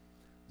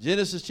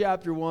Genesis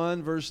chapter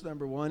 1, verse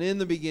number 1. In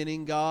the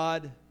beginning,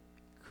 God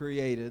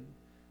created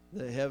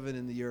the heaven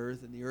and the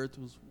earth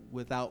was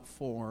without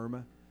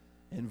form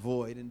and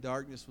void, and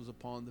darkness was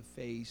upon the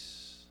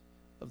face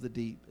of the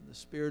deep. And the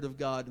Spirit of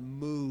God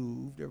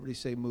moved, everybody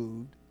say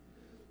moved,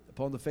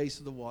 upon the face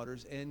of the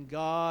waters. And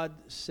God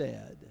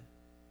said,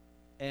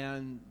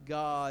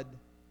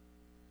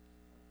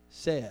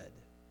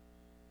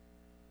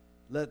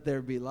 let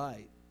there be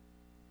light.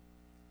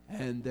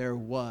 And there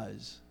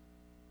was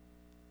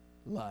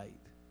light.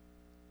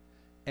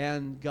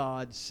 And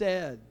God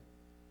said,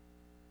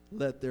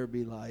 let there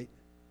be light.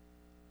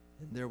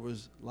 And there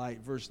was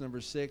light. Verse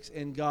number 6.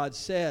 And God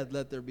said,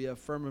 let there be a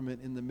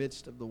firmament in the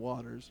midst of the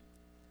waters,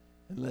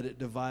 and let it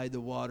divide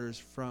the waters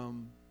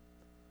from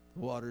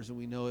the waters. And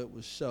we know it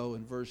was so.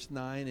 In verse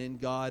 9,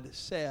 and God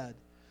said,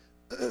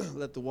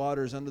 let the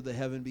waters under the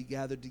heaven be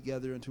gathered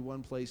together into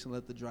one place, and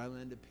let the dry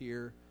land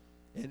appear.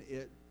 And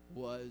it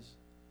was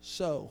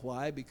so.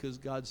 Why? Because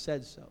God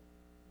said so.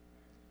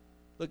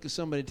 Look at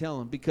somebody, tell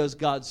them, because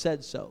God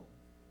said so.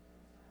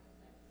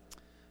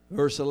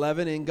 Verse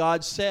 11, and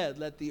God said,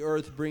 let the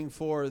earth bring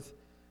forth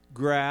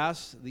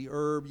grass, the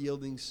herb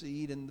yielding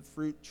seed, and the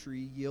fruit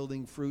tree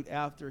yielding fruit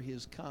after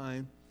his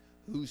kind,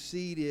 whose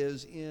seed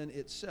is in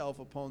itself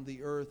upon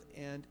the earth.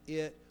 And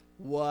it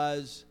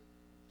was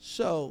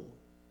so.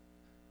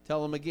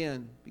 Tell them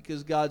again,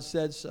 because God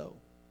said so.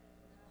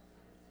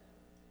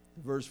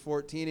 Verse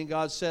 14, and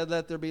God said,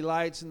 let there be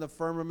lights in the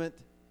firmament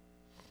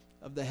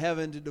of the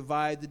heaven to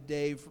divide the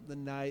day from the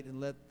night, and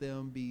let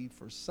them be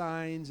for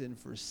signs and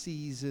for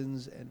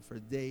seasons and for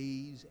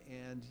days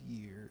and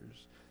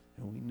years.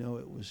 And we know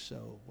it was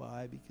so.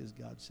 Why? Because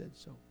God said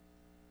so.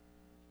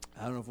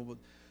 I don't know if we'll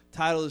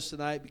title this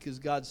tonight, because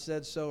God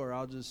said so, or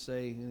I'll just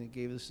say, and it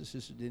gave this to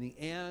Sister Denny,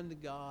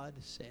 and God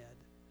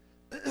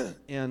said.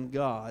 And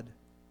God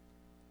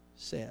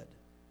said.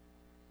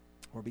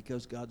 Or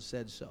because God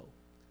said so.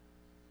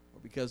 Or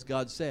because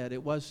God said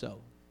it was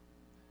so.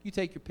 You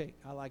take your pick.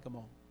 I like them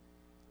all.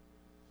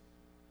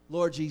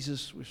 Lord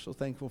Jesus, we're so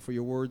thankful for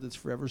your word that's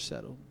forever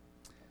settled.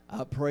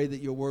 I pray that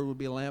your word would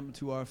be a lamp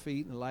unto our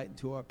feet and a light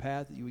unto our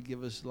path, that you would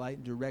give us light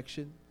and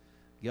direction.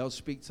 God,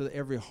 speak to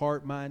every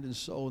heart, mind, and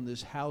soul in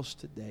this house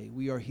today.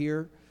 We are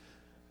here,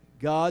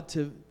 God,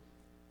 to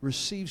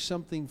receive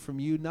something from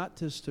you, not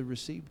just to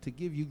receive, to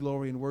give you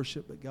glory and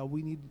worship, but God,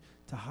 we need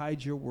to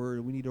hide your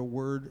word. We need a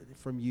word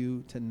from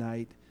you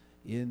tonight.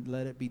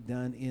 Let it be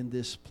done in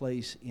this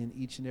place, in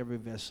each and every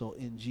vessel,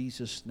 in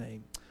Jesus'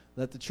 name.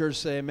 Let the church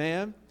say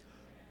amen.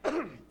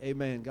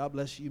 Amen. God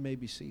bless you. You may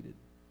be seated.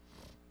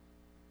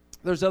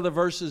 There's other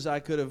verses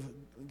I could have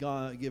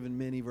given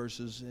many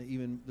verses.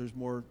 Even there's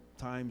more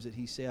times that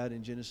he said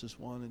in Genesis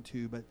 1 and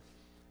 2,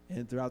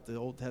 and throughout the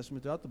Old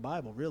Testament, throughout the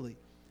Bible, really.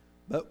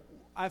 But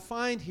I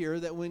find here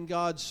that when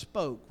God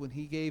spoke, when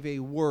he gave a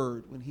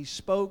word, when he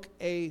spoke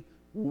a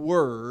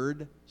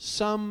word,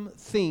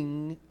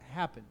 something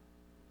happened.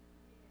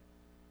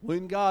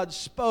 When God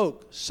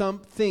spoke,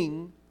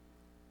 something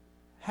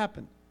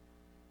happened.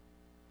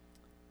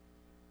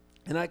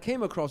 And I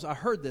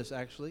heard this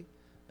actually.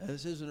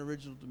 This isn't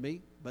original to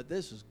me, but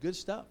this is good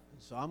stuff.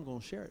 So I'm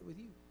going to share it with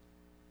you.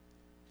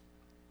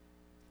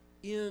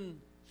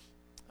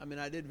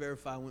 I did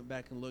verify, I went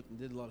back and looked and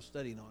did a lot of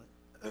studying on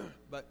it.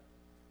 But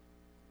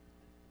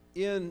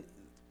in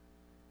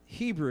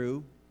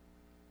Hebrew,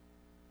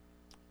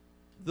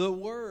 the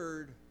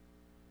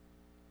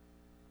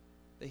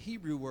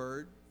Hebrew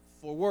word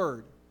for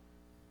word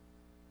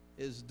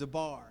is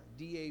dabar,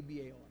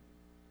 D-A-B-A-R.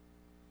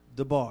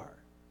 Dabar.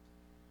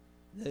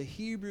 The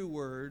Hebrew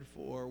word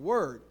for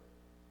word,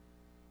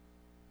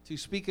 to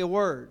speak a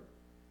word,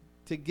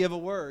 to give a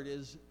word,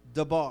 is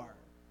dabar.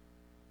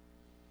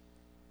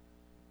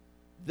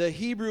 The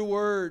Hebrew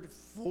word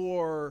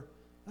for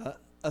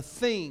a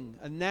thing,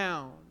 a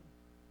noun,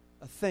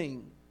 a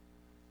thing,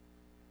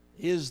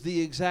 is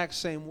the exact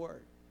same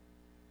word.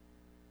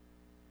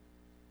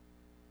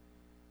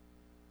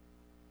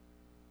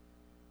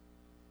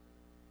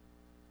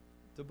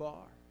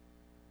 Dabar.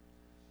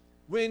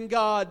 When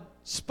God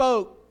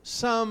spoke,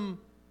 something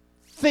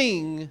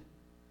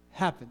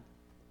happened.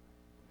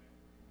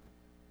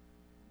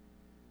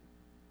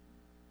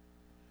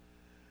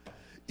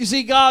 You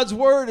see, God's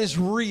word is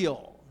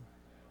real.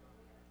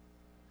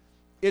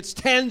 It's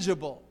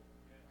tangible.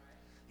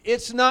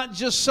 It's not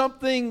just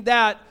something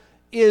that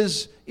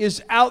is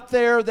out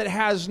there that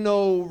has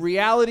no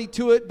reality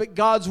to it, but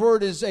God's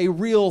word is a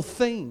real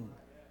thing.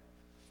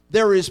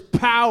 There is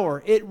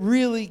power. It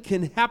really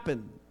can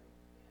happen.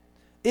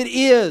 It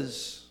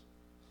is.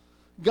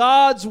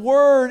 God's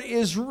word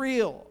is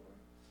real.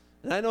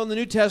 And I know in the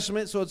New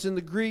Testament, so it's in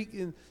the Greek,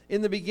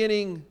 in the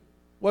beginning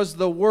was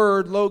the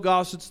word,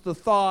 logos, it's the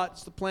thought,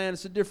 it's the plan,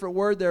 it's a different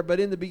word there,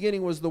 but in the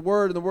beginning was the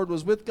word, and the word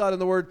was with God,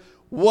 and the word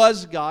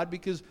was God,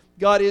 because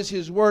God is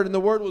his word, and the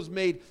word was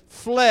made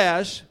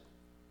flesh,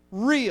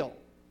 real.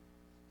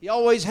 He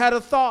always had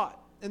a thought,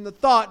 and the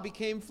thought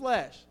became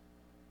flesh.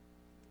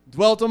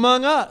 Dwelt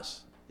among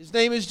us. His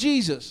name is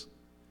Jesus.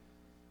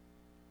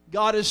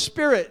 God is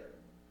spirit.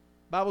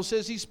 Bible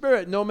says He's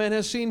Spirit. No man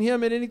has seen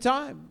Him at any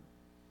time.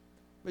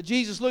 But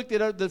Jesus looked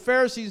at the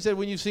Pharisees and said,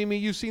 when you see me,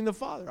 you've seen the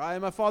Father. I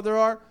and my Father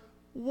are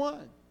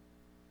one.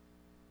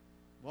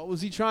 What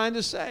was He trying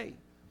to say?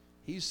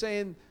 He's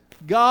saying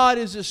God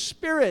is a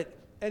spirit,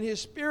 and His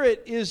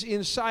Spirit is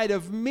inside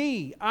of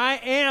me. I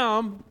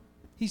am,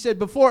 He said,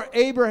 before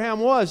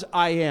Abraham was,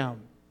 I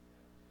am.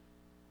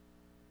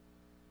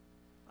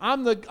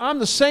 I'm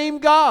the same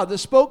God that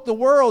spoke the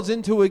worlds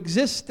into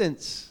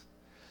existence.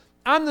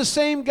 I'm the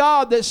same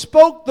God that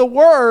spoke the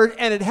word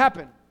and it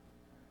happened.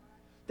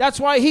 That's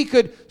why He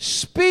could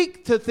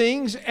speak to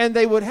things and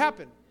they would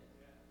happen.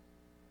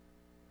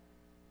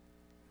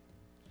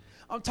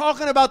 I'm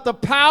talking about the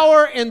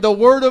power in the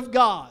Word of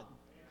God.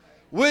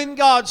 When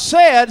God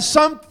said,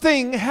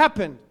 something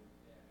happened.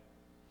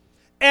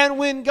 And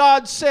when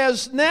God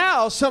says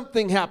now,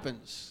 something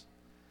happens.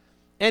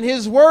 And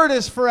His Word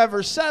is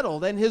forever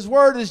settled. And His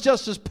Word is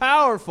just as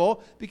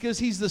powerful because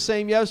He's the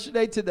same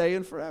yesterday, today,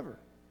 and forever.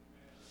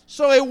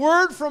 So a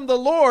word from the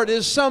Lord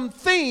is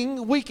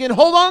something we can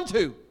hold on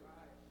to.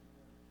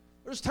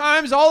 There's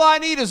times all I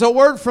need is a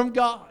word from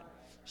God.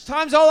 There's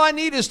times all I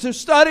need is to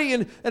study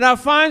and I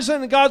find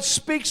something and God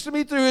speaks to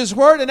me through His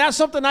Word, and that's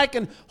something I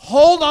can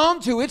hold on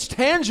to. It's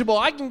tangible.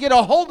 I can get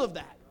a hold of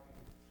that.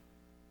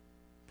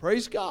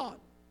 Praise God.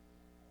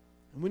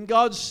 And when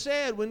God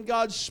said, when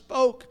God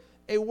spoke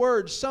a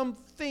word,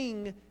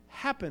 something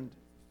happened.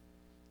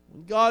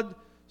 When God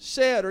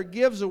said or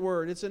gives a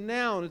word, it's a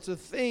noun, it's a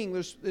thing.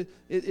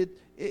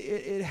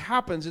 It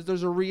happens.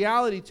 There's a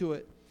reality to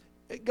it.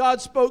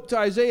 God spoke to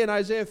Isaiah in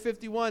Isaiah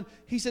 51.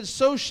 He said,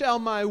 so shall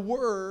my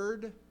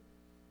word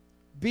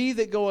be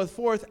that goeth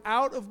forth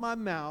out of my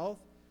mouth,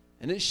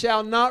 and it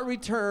shall not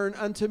return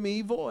unto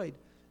me void,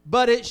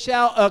 but it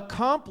shall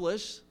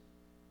accomplish,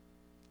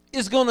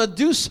 is going to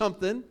do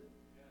something,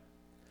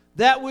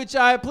 that which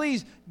I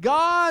please.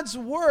 God's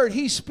word,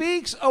 He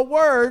speaks a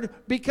word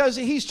because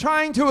He's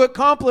trying to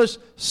accomplish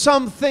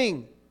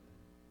something.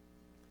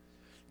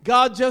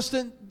 God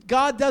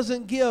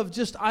doesn't give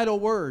just idle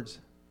words.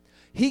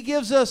 He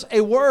gives us a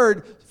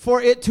word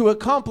for it to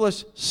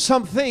accomplish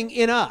something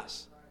in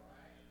us.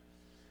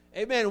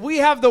 Amen. We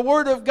have the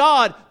Word of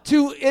God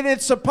and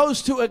it's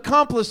supposed to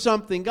accomplish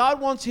something.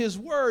 God wants His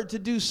Word to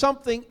do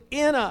something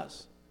in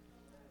us.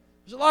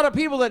 There's a lot of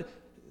people that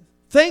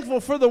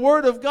thankful for the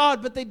Word of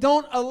God, but they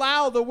don't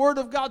allow the Word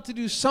of God to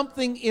do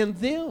something in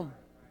them.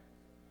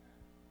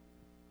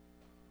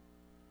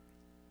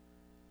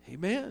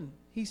 Amen.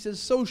 He says,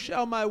 so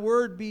shall my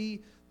word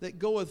be that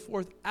goeth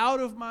forth out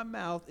of my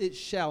mouth. It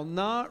shall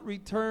not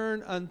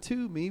return unto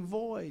me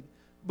void,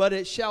 but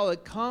it shall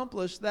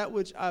accomplish that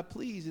which I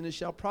please, and it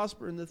shall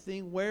prosper in the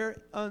thing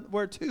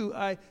whereto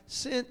I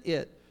sent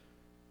it.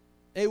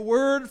 A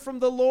word from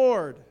the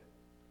Lord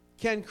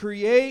can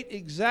create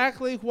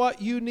exactly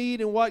what you need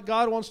and what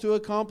God wants to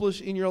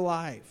accomplish in your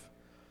life.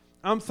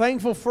 I'm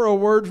thankful for a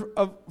word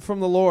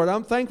from the Lord.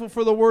 I'm thankful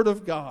for the Word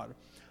of God.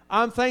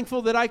 I'm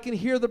thankful that I can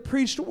hear the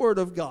preached Word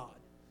of God,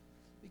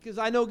 because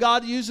I know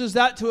God uses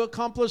that to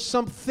accomplish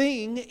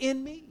something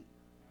in me.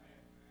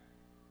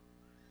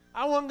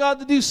 I want God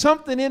to do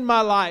something in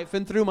my life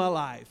and through my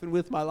life and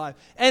with my life.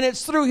 And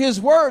it's through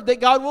His Word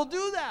that God will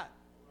do that.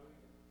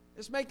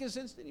 Is this making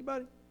sense to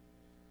anybody?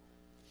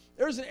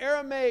 There's an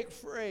Aramaic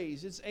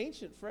phrase. It's an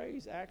ancient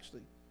phrase,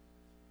 actually.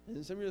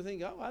 And some of you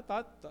think, oh, I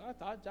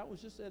thought that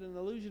was just an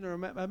illusion or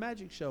a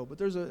magic show. But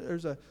there's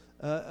an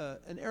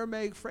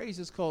Aramaic phrase.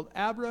 It's called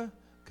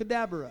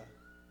abracadabra.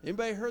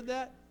 Anybody heard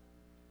that?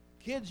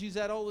 Kids use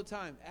that all the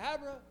time.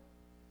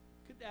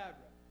 Abracadabra,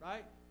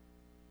 right?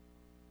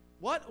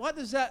 What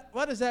does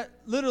that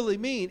literally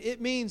mean?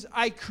 It means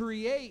I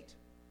create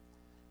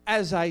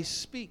as I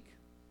speak.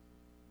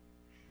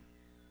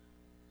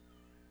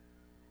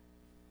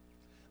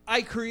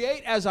 I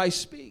create as I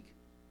speak.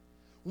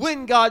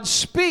 When God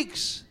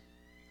speaks,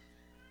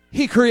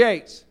 He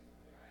creates.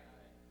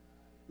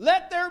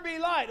 Let there be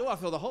light. Oh, I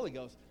feel the Holy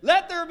Ghost.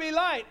 Let there be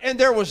light, and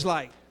there was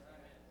light.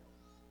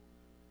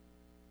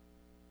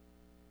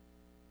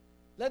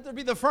 Let there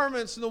be the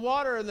firmaments and the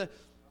water. And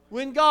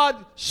when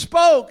God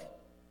spoke,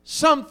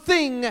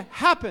 something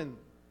happened.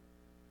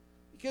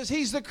 Because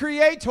He's the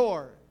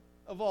creator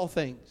of all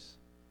things.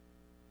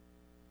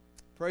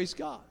 Praise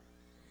God.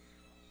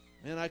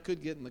 Man, I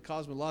could get in the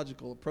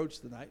cosmological approach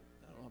tonight.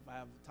 I don't know if I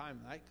have time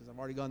tonight because I've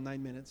already gone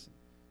 9 minutes.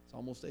 It's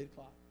almost 8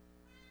 o'clock.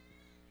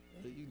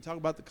 You can talk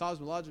about the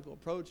cosmological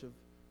approach of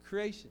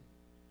creation.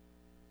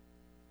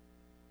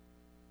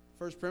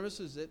 First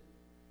premise is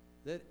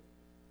that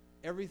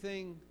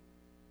everything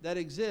that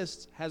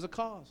exists has a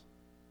cause.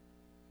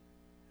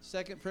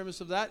 Second premise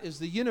of that is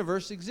the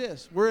universe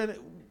exists. We're in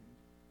it.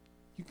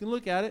 You can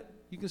look at it.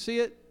 You can see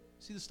it.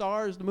 See the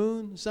stars, the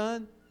moon, the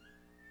sun.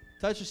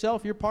 Touch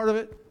yourself. You're part of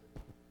it.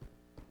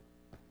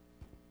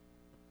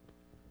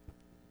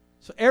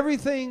 So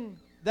everything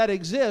that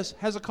exists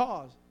has a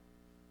cause.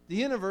 The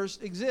universe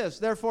exists.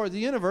 Therefore, the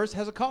universe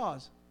has a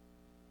cause.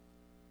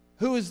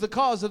 Who is the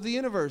cause of the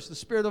universe? The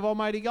Spirit of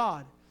Almighty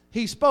God.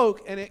 He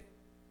spoke and it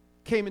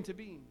came into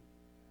being.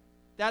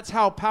 That's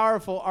how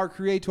powerful our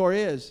Creator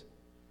is.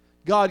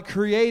 God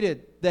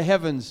created the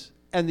heavens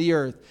and the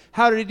earth.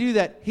 How did He do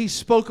that? He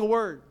spoke a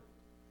word.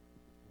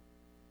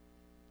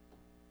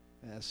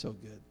 That's so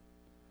good.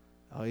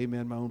 Oh,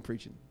 amen, my own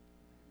preaching.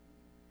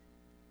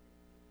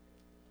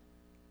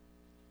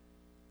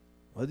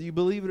 Whether you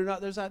believe it or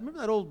not, remember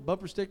that old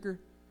bumper sticker?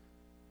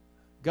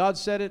 God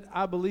said it,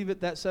 I believe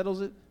it, that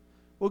settles it.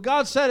 Well,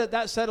 God said it,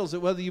 that settles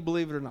it, whether you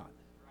believe it or not.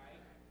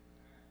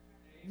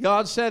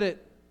 God said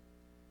it,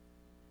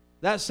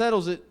 that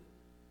settles it.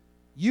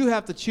 You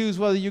have to choose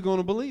whether you're going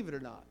to believe it or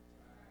not.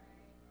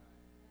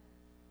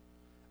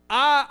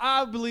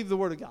 I believe the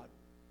Word of God.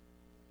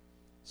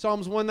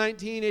 Psalms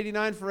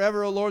 119:89,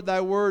 forever, O Lord,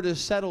 thy word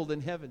is settled in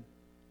heaven.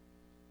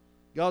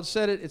 God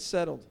said it, it's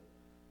settled.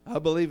 I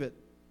believe it.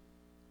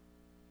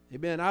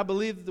 Amen. I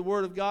believe that the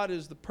Word of God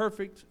is the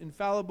perfect,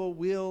 infallible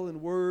will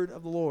and word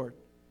of the Lord.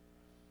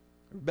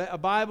 A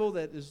Bible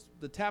that is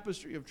the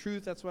tapestry of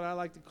truth, that's what I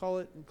like to call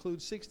it,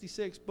 includes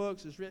 66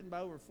 books. It's written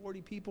by over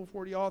 40 people,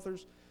 40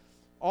 authors,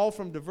 all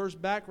from diverse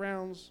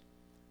backgrounds.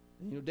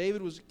 You know,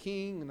 David was a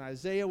king, and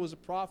Isaiah was a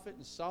prophet,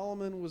 and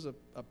Solomon was a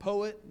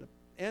poet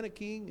and a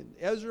king, and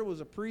Ezra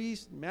was a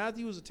priest, and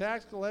Matthew was a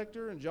tax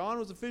collector, and John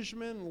was a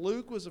fisherman, and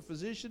Luke was a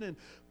physician, and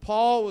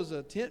Paul was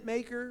a tent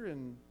maker,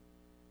 and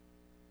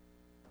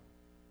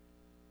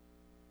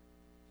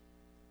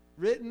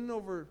written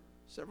over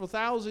several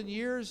thousand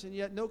years, and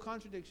yet no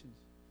contradictions.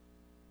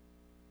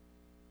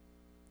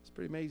 It's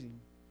pretty amazing.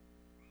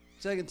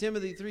 2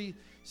 Timothy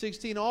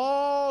 3:16,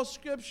 all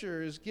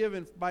Scripture is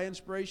given by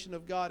inspiration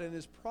of God and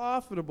is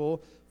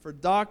profitable for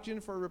doctrine,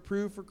 for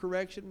reproof, for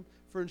correction,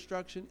 for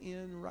instruction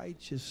in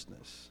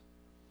righteousness.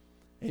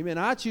 Amen.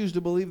 I choose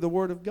to believe the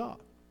Word of God.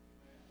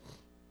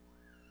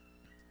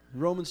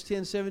 Romans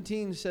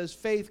 10:17 says,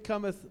 faith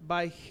cometh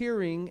by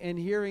hearing, and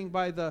hearing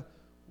by the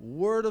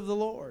word of the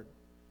Lord.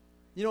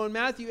 You know, in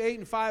Matthew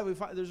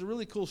 8:5, there's a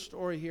really cool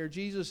story here.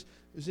 Jesus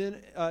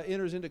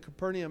enters into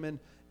Capernaum,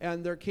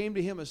 and there came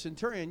to him a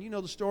centurion. You know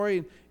the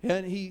story.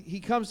 And he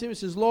comes to him and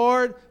says,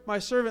 Lord, my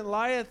servant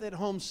lieth at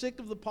home, sick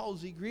of the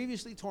palsy,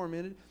 grievously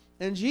tormented.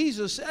 And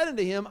Jesus said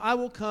unto him, I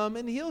will come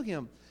and heal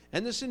him.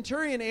 And the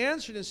centurion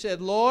answered and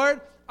said, Lord,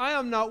 I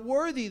am not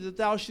worthy that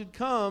thou should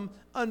come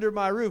under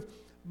my roof.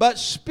 But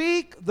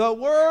speak the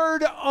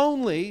word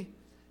only,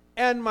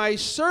 and my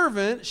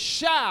servant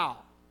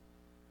shall,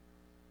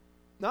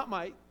 not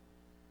might,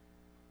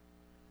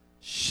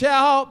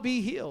 shall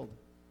be healed.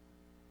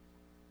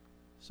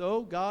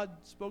 So God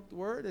spoke the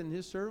word, and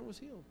his servant was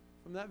healed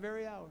from that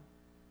very hour.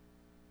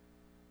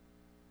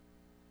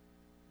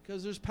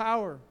 Because there's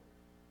power.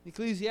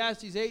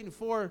 Ecclesiastes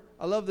 8:4,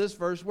 I love this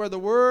verse, where the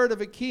word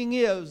of a king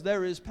is,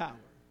 there is power.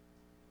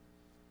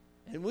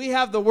 And we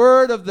have the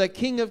word of the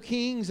King of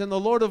Kings and the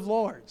Lord of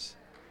Lords.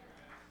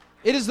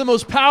 It is the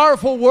most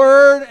powerful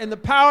word, and the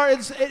power,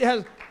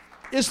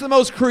 it's the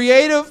most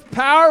creative,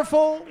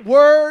 powerful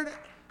word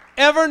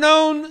ever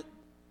known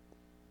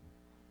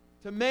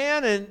to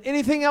man and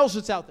anything else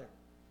that's out there.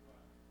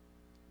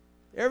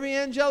 Every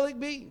angelic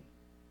being.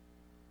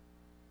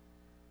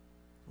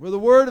 Where the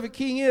word of a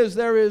king is,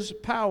 there is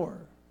power.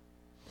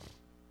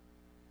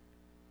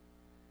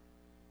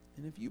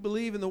 And if you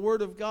believe in the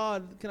word of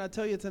God, can I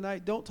tell you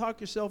tonight, don't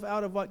talk yourself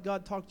out of what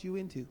God talked you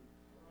into.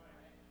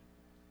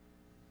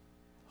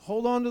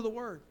 Hold on to the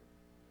word.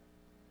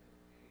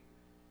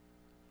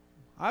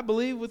 I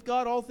believe with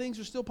God all things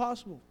are still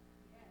possible.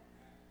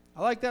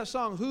 I like that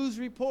song, whose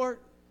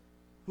report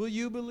will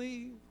you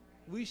believe?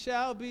 We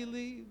shall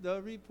believe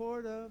the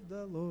report of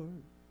the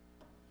Lord.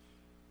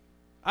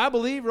 I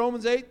believe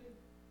Romans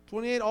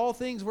 8:28, all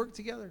things work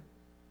together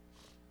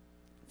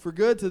for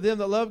good to them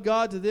that love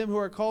God, to them who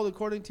are called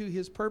according to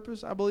his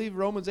purpose. I believe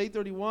Romans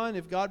 8:31,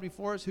 if God be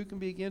for us, who can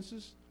be against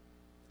us?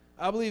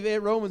 I believe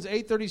Romans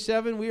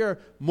 8:37, we are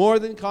more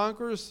than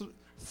conquerors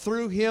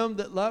through him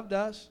that loved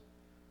us.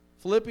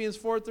 Philippians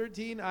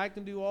 4:13, I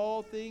can do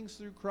all things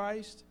through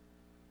Christ,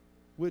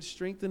 which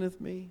strengtheneth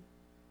me.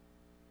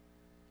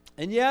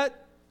 And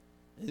yet,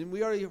 and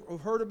we already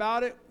heard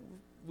about it,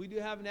 we do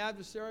have an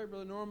adversary.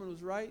 Brother Norman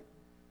was right.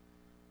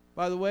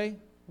 By the way,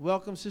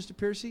 welcome, Sister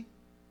Piercy.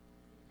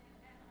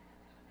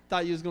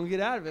 Thought you was going to get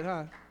out of it,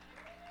 huh?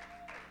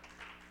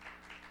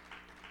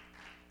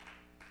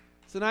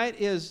 Tonight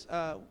is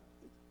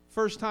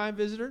first-time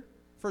visitor,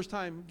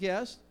 first-time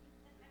guest,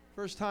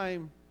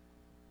 first-time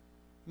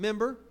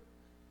member,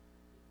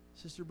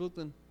 Sister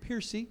Brooklyn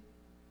Piercy.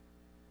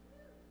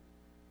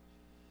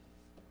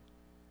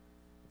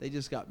 They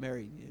just got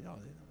married, you know.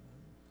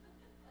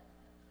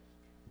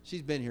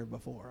 She's been here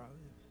before,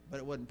 but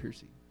it wasn't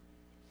Piercy.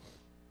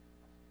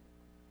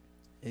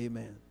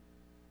 Amen.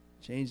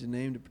 Change the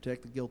name to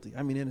protect the guilty.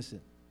 I mean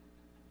innocent.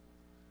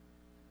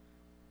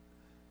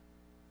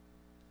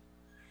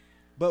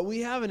 But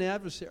we have an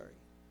adversary.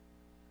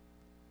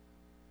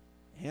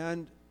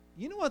 And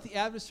you know what the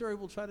adversary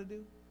will try to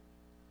do?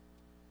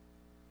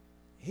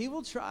 He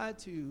will try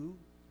to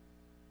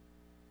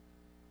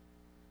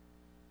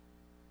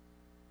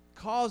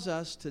cause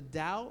us to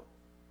doubt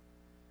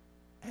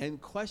and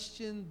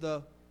question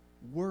the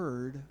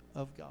Word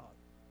of God.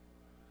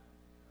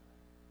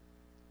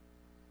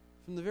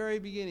 From the very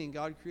beginning,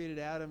 God created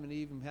Adam and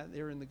Eve, and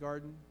they were in the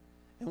garden.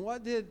 And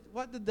what did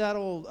that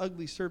old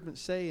ugly serpent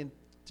say in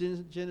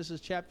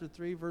Genesis chapter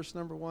 3, verse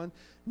number 1?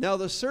 Now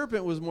the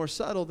serpent was more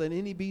subtle than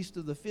any beast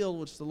of the field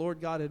which the Lord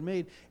God had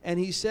made. And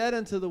he said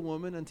unto the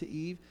woman, unto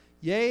Eve,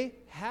 Yea,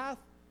 hath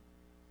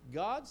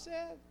God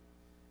said?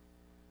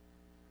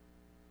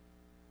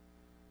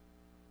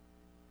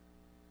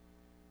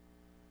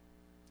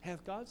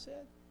 Hath God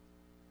said?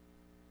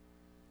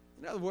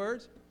 In other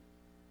words,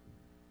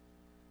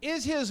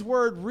 is His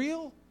word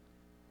real?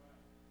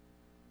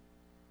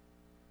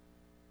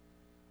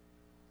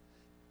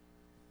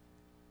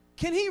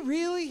 Can He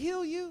really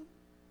heal you?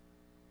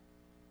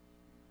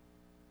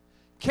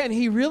 Can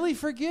He really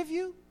forgive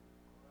you?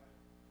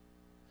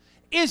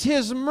 Is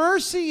His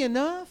mercy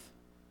enough?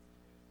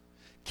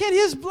 Can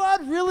His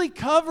blood really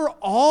cover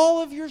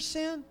all of your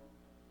sin?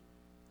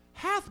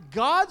 Hath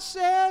God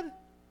said?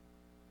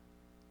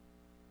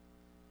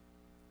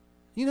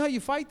 You know how you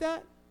fight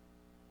that?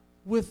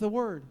 With the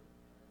Word.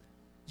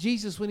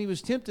 Jesus, when He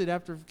was tempted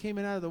after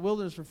coming out of the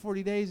wilderness for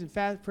 40 days in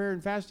prayer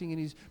and fasting, and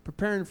He's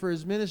preparing for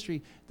His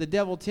ministry, the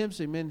devil tempts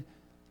Him, and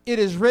it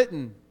is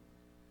written.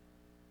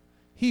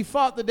 He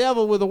fought the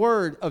devil with a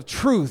word of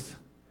truth.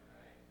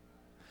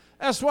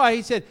 That's why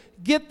He said,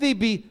 Get thee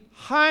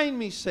behind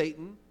me,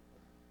 Satan.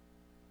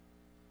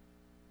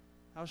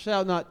 Thou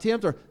shalt not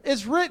tempt her.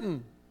 It's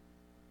written.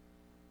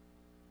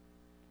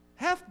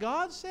 Hath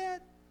God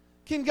said?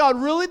 Can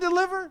God really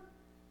deliver?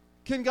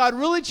 Can God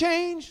really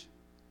change?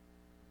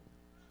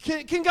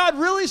 Can God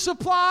really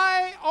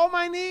supply all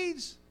my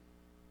needs?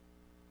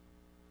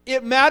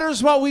 It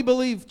matters what we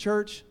believe,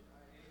 church.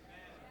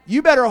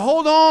 You better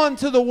hold on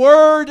to the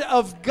Word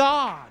of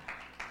God.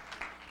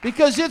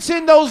 Because it's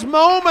in those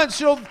moments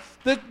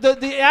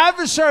the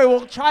adversary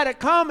will try to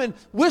come and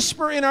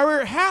whisper in our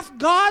ear, Hath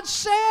God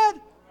said?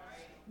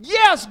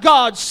 Yes,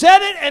 God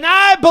said it, and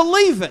I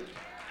believe it.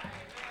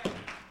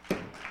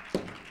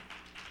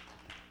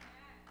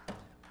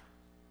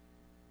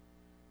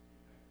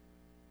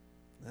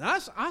 And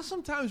I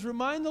sometimes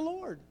remind the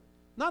Lord.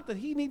 Not that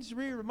He needs to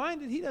be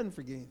reminded. He doesn't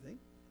forget anything.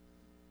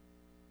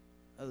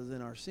 Other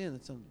than our sin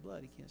that's under the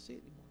blood. He can't see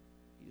it anymore.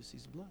 He just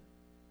sees the blood.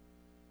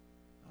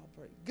 I'll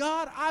pray.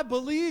 God, I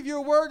believe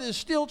your word is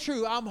still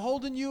true. I'm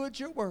holding you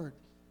at your word.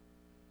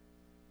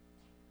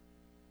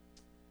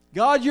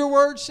 God, your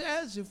word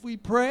says if we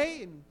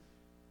pray and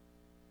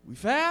we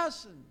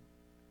fast, and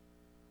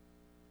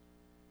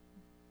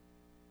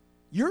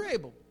you're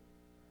able.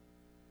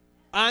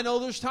 I know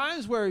there's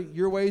times where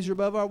your ways are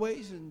above our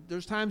ways, and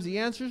there's times the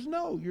answer is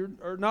no,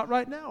 or not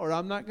right now, or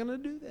I'm not going to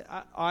do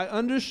that. I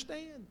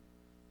understand.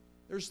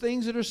 There's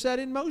things that are set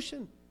in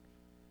motion.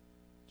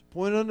 It's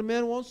appointed unto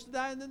men wants to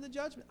die, and then the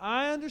judgment.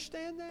 I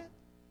understand that.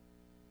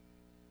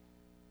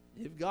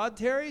 If God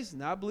tarries,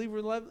 and I believe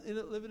we're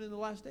living in the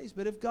last days,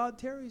 but if God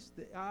tarries,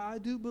 I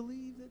do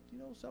believe that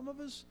some of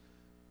us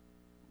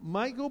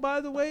might go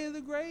by the way of the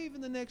grave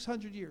in the next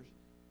 100 years.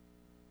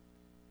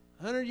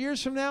 100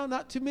 years from now,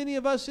 not too many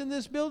of us in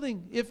this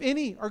building, if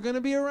any, are going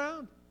to be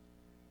around.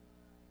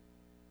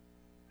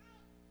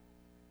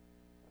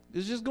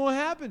 It's just going to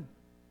happen.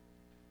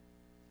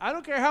 I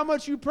don't care how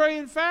much you pray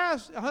and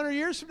fast. 100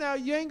 years from now,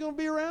 you ain't going to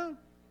be around.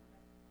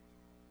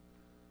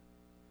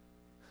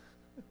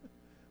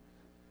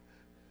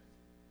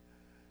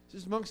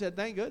 Sister Monk said,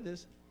 thank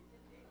goodness.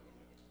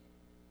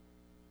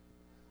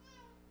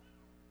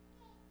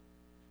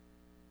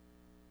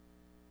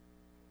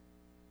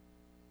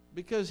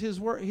 Because His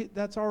word,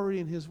 that's already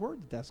in His word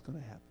that's going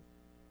to happen.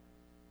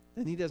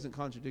 And He doesn't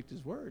contradict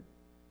His word.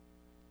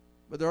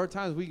 But there are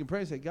times we can pray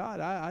and say, God,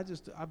 I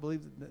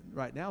believe that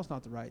right now is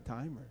not the right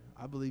time.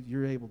 Or I believe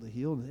you're able to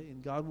heal.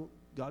 And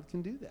God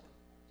can do that.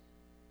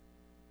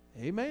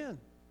 Amen.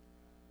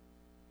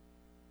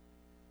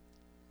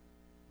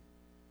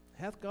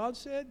 Hath God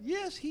said?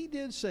 Yes, He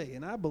did say,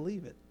 and I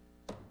believe it.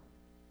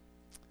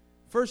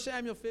 1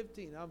 Samuel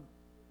 15.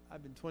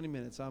 I've been 20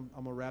 minutes. I'm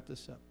going to wrap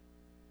this up.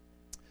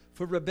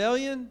 For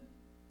rebellion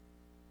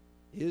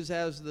is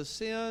as the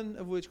sin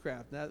of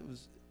witchcraft. That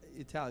was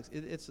italics.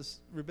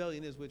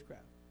 Rebellion is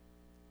witchcraft.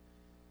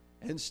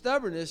 And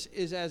stubbornness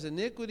is as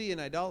iniquity and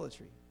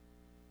idolatry.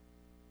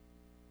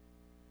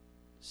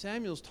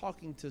 Samuel's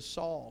talking to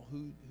Saul,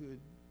 who had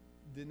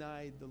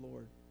denied the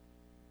Lord.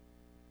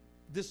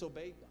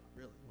 Disobeyed God,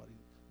 really.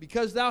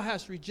 Because thou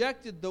hast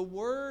rejected the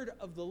word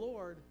of the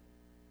Lord,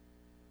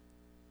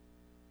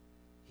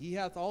 He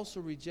hath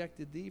also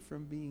rejected thee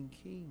from being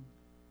king.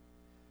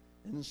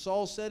 And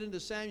Saul said unto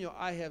Samuel,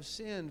 I have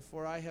sinned,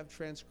 for I have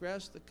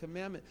transgressed the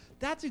commandment.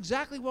 That's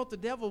exactly what the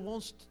devil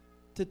wants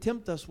to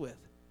tempt us with.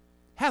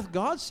 Hath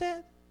God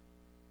said?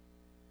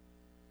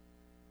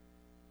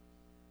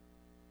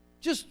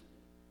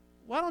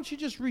 Why don't you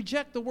just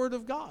reject the word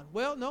of God?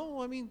 Well,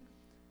 no,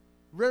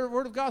 the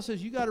word of God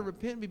says you got to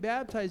repent and be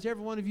baptized,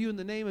 every one of you, in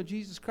the name of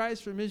Jesus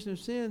Christ for remission of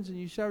sins, and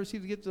you shall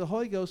receive the gift of the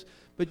Holy Ghost.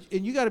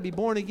 And you got to be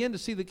born again to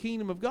see the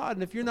kingdom of God.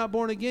 And if you're not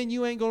born again,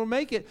 you ain't going to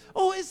make it.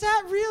 Oh, is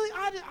that really?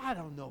 I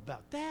don't know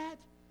about that.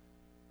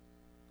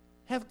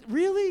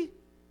 Really?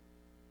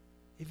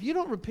 If you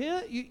don't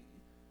repent,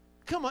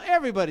 Come on,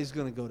 everybody's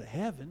going to go to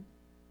heaven.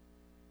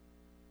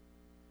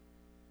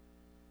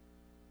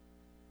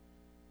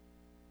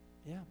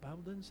 Yeah, the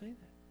Bible doesn't say that.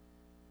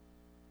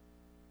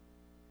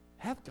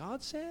 Hath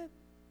God said?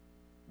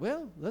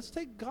 Well, let's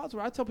take God's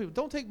word. I tell people,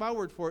 don't take my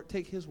word for it,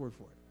 take His word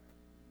for it.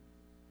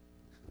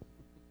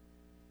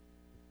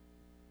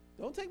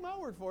 Don't take my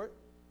word for it.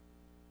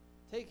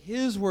 Take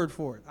His word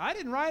for it. I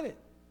didn't write it.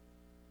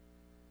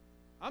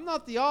 I'm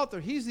not the author.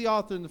 He's the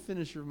author and the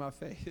finisher of my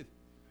faith.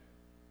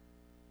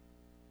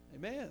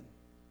 Amen.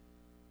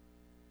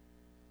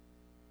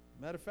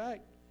 Matter of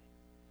fact,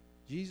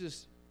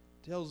 Jesus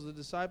tells the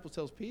disciples,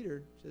 tells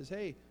Peter, says,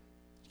 hey, did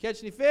you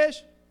catch any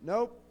fish?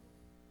 Nope.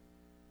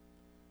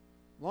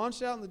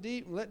 Launched out in the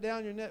deep and let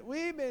down your net.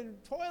 We've been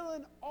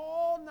toiling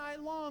all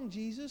night long,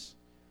 Jesus.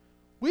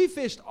 We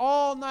fished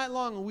all night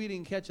long and we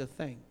didn't catch a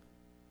thing.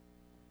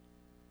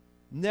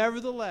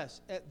 Nevertheless,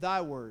 at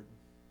thy word.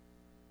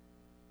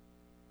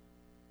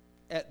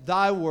 At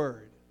thy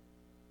word.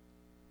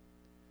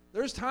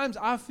 There's times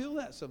I feel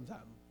that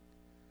sometimes.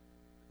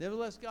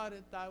 Nevertheless, God,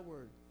 at thy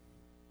word,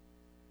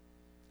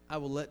 I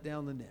will let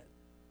down the net.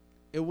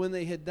 And when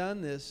they had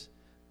done this,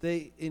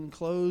 they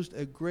enclosed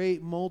a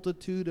great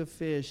multitude of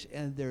fish,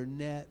 and their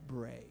net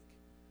brake.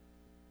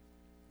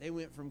 They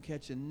went from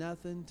catching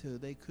nothing to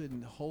they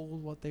couldn't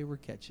hold what they were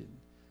catching.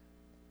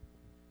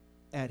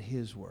 At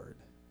His word.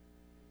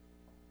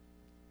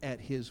 At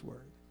His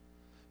word.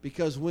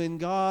 Because when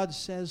God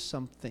says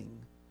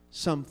something,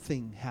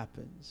 something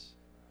happens.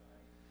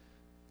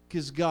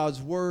 Because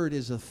God's word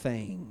is a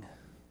thing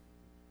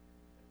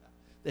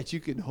that you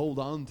can hold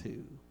on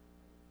to.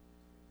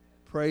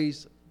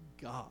 Praise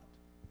God.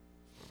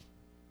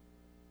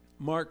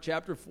 Mark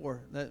chapter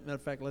 4. Matter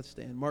of fact, let's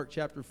stand. Mark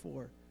chapter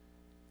 4.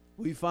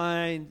 We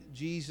find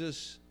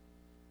Jesus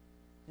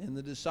and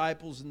the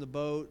disciples in the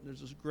boat. There's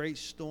this great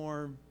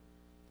storm.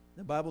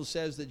 The Bible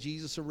says that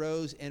Jesus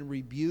arose and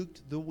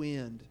rebuked the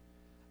wind.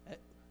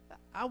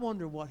 I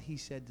wonder what He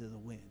said to the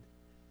wind.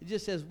 It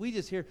just says, we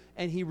just hear,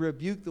 and He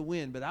rebuked the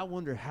wind, but I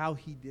wonder how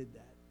He did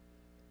that.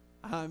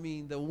 I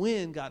mean, the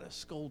wind got a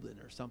scolding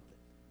or something.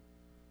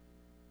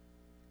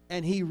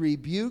 And He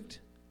rebuked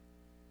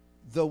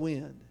the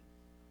wind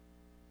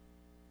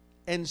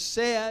and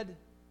said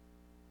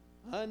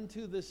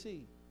unto the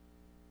sea,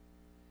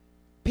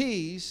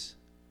 peace,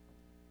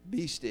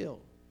 be still.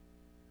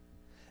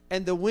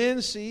 And the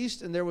wind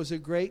ceased, and there was a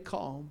great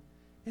calm.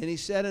 And He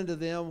said unto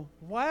them,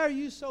 why are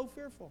you so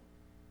fearful?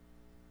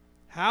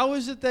 How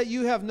is it that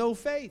you have no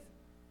faith?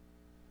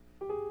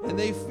 And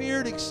they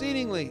feared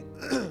exceedingly.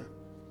 Let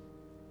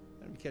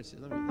me catch this.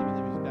 Let me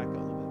back up a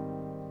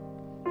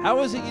little bit.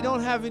 How is it you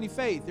don't have any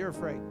faith? You're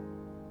afraid.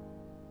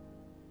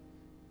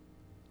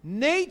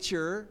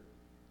 Nature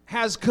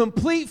has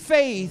complete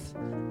faith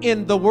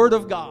in the Word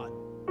of God.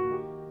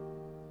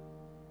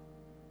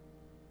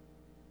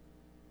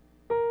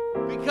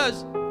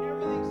 Because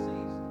everything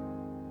ceased.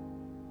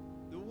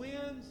 The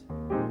winds,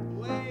 the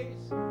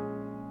waves,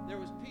 there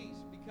was peace.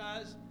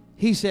 Because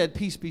He said,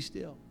 peace be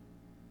still.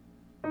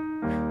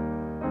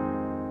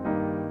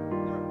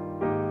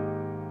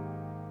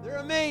 They're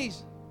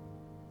amazed.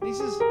 He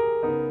says,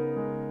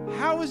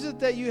 how is it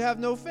that you have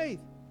no faith?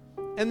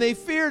 And they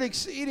feared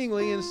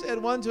exceedingly and said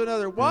one to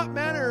another, what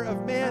manner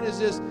of man is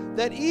this,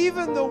 that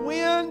even the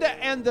wind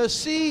and the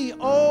sea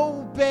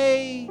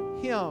obey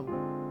Him?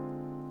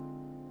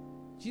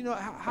 Do you know,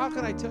 how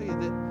can I tell you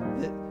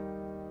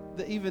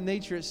that even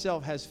nature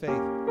itself has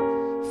faith?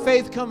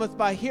 Faith cometh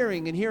by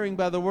hearing, and hearing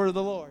by the word of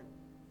the Lord.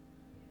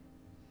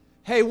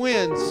 Hey,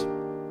 winds,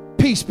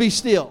 peace be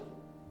still.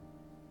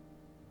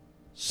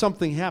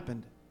 Something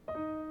happened.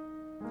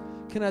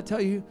 Can I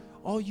tell you,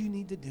 all you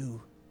need to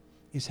do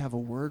is have a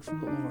word from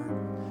the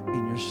Lord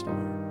in your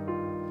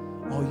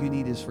storm. All you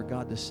need is for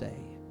God to say,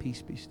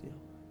 peace be still.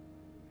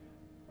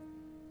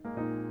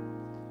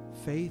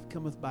 Faith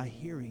cometh by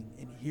hearing,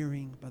 and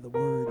hearing by the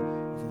word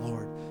of the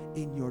Lord.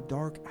 In your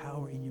dark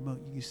hour, in your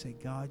moment, you can say,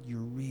 God, you're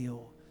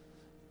real.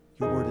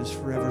 Your word is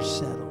forever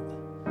settled.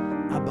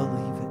 I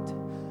believe it.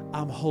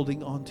 I'm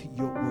holding on to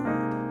your word.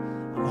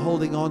 I'm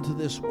holding on to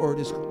this word.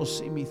 It's going to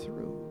see me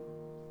through.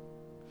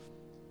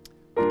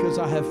 Because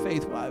I have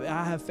faith.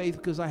 I have faith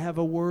because I have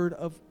a word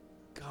of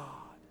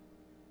God.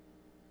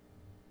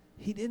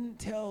 He didn't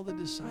tell the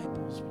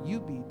disciples, you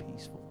be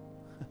peaceful.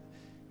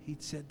 He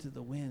said to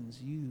the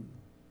winds, you,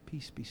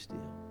 peace be still.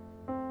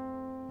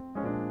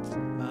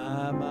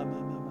 My.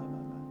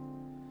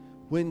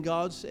 When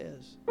God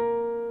says,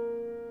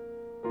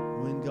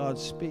 when God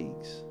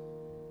speaks,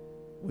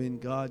 when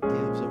God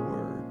gives a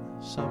word,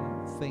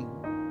 something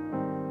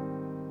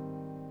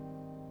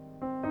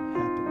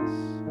happens.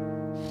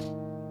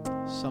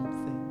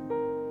 Something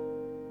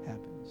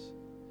happens.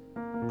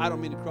 I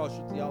don't mean to cross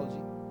your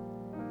theology,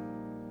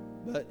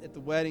 but at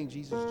the wedding,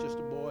 Jesus was just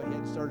a boy. He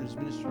hadn't started his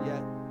ministry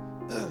yet.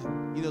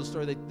 You know the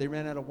story, they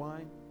ran out of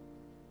wine.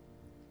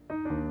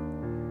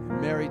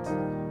 Married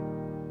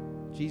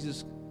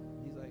Jesus,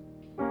 he's like,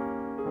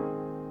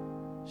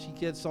 she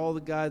gets all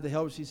the guy, the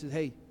help. She says,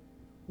 hey,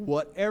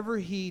 whatever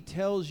he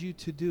tells you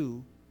to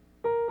do,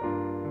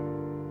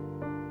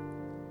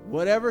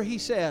 Whatever He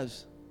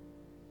says,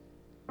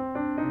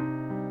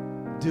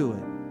 do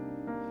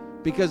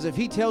it. Because if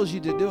He tells you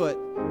to do it,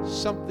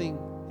 something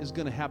is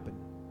going to happen.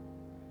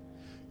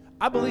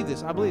 I believe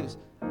this.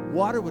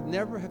 Water would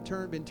never have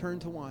been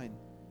turned to wine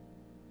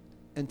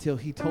until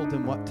He told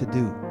them what to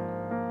do.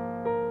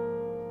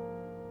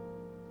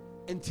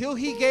 Until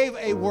He gave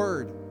a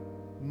word,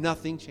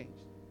 nothing changed.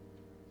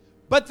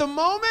 But the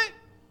moment,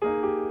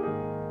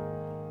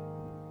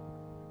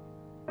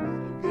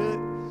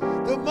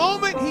 the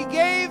moment He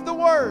gave the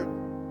word,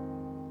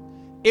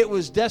 it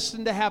was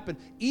destined to happen.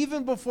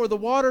 Even before the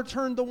water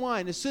turned to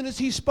wine, as soon as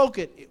He spoke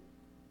it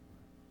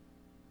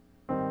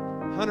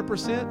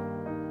 100%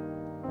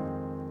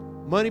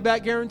 money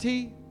back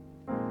guarantee,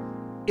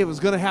 it was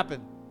going to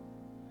happen.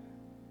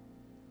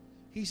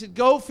 He said,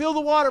 go fill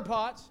the water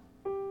pots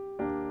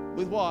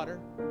with water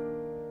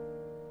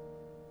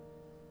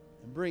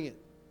and bring it.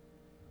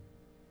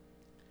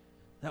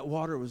 That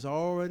water was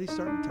already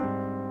starting to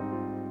turn.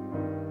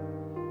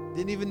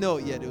 Didn't even know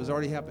it yet. It was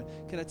already happening.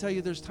 Can I tell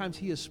you, there's times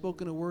He has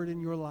spoken a word in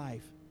your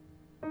life.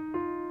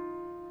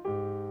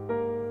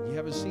 You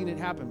haven't seen it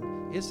happen.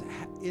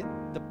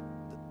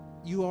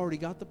 You already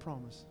got the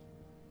promise.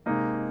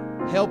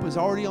 Help is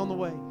already on the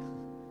way.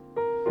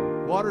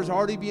 Water's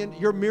already been,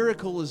 your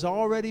miracle has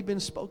already been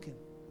spoken.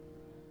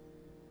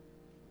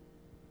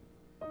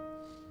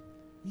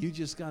 You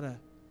just got to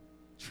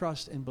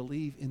trust and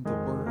believe in the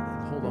word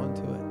and hold on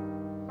to it.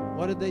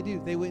 What did they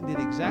do? They went and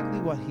did exactly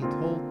what He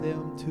told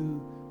them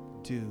to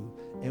do.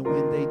 And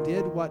when they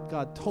did what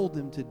God told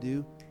them to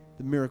do,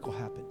 the miracle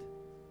happened.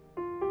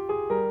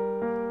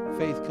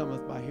 Faith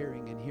cometh by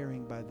hearing, and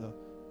hearing by the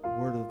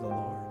word of the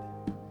Lord.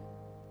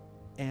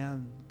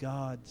 And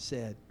God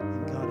said,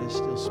 and God is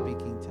still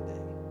speaking today.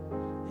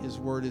 His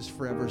word is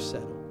forever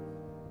settled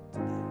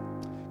today.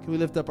 Can we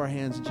lift up our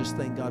hands and just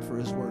thank God for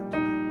His word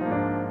today?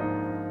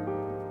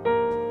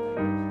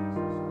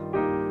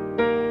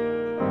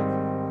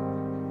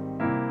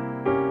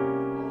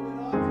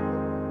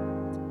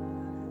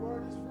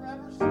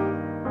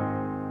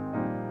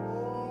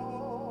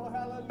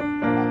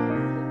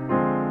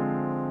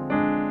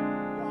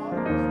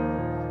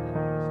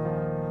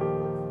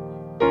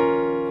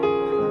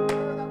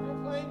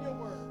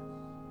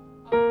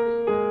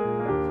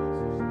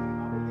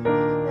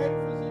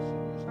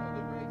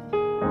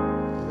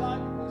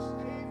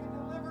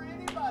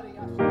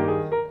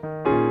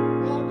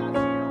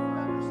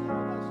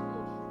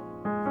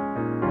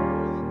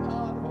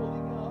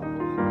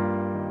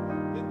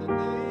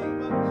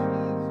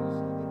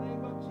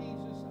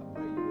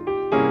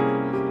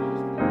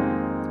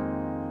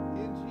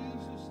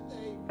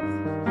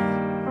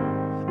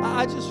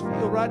 I just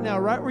feel right now,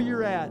 right where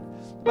you're at.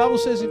 The Bible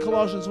says in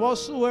Colossians,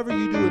 whatsoever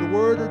you do in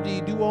word or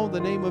deed, do all in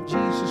the name of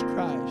Jesus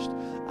Christ.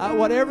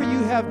 Whatever you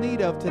have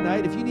need of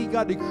tonight, if you need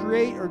God to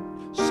create or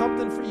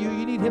something for you,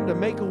 you need Him to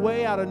make a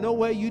way out of no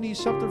way, you need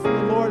something from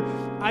the Lord,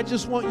 I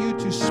just want you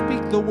to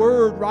speak the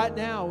word right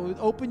now.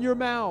 Open your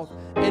mouth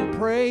and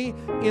pray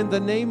in the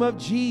name of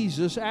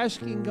Jesus,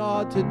 asking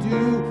God to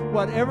do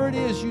whatever it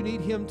is you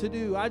need Him to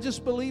do. I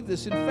just believe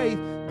this in faith.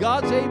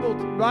 God's able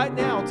to, right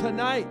now,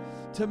 tonight,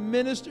 to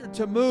minister,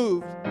 to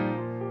move.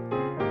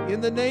 In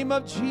the name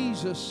of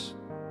Jesus.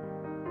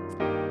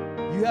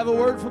 You have a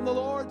word from the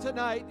Lord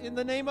tonight. In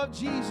the name of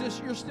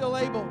Jesus, you're still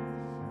able.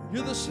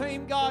 You're the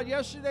same God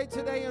yesterday,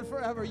 today, and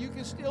forever. You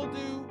can still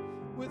do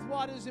with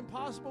what is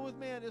impossible with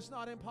man. It's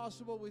not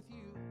impossible with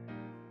you.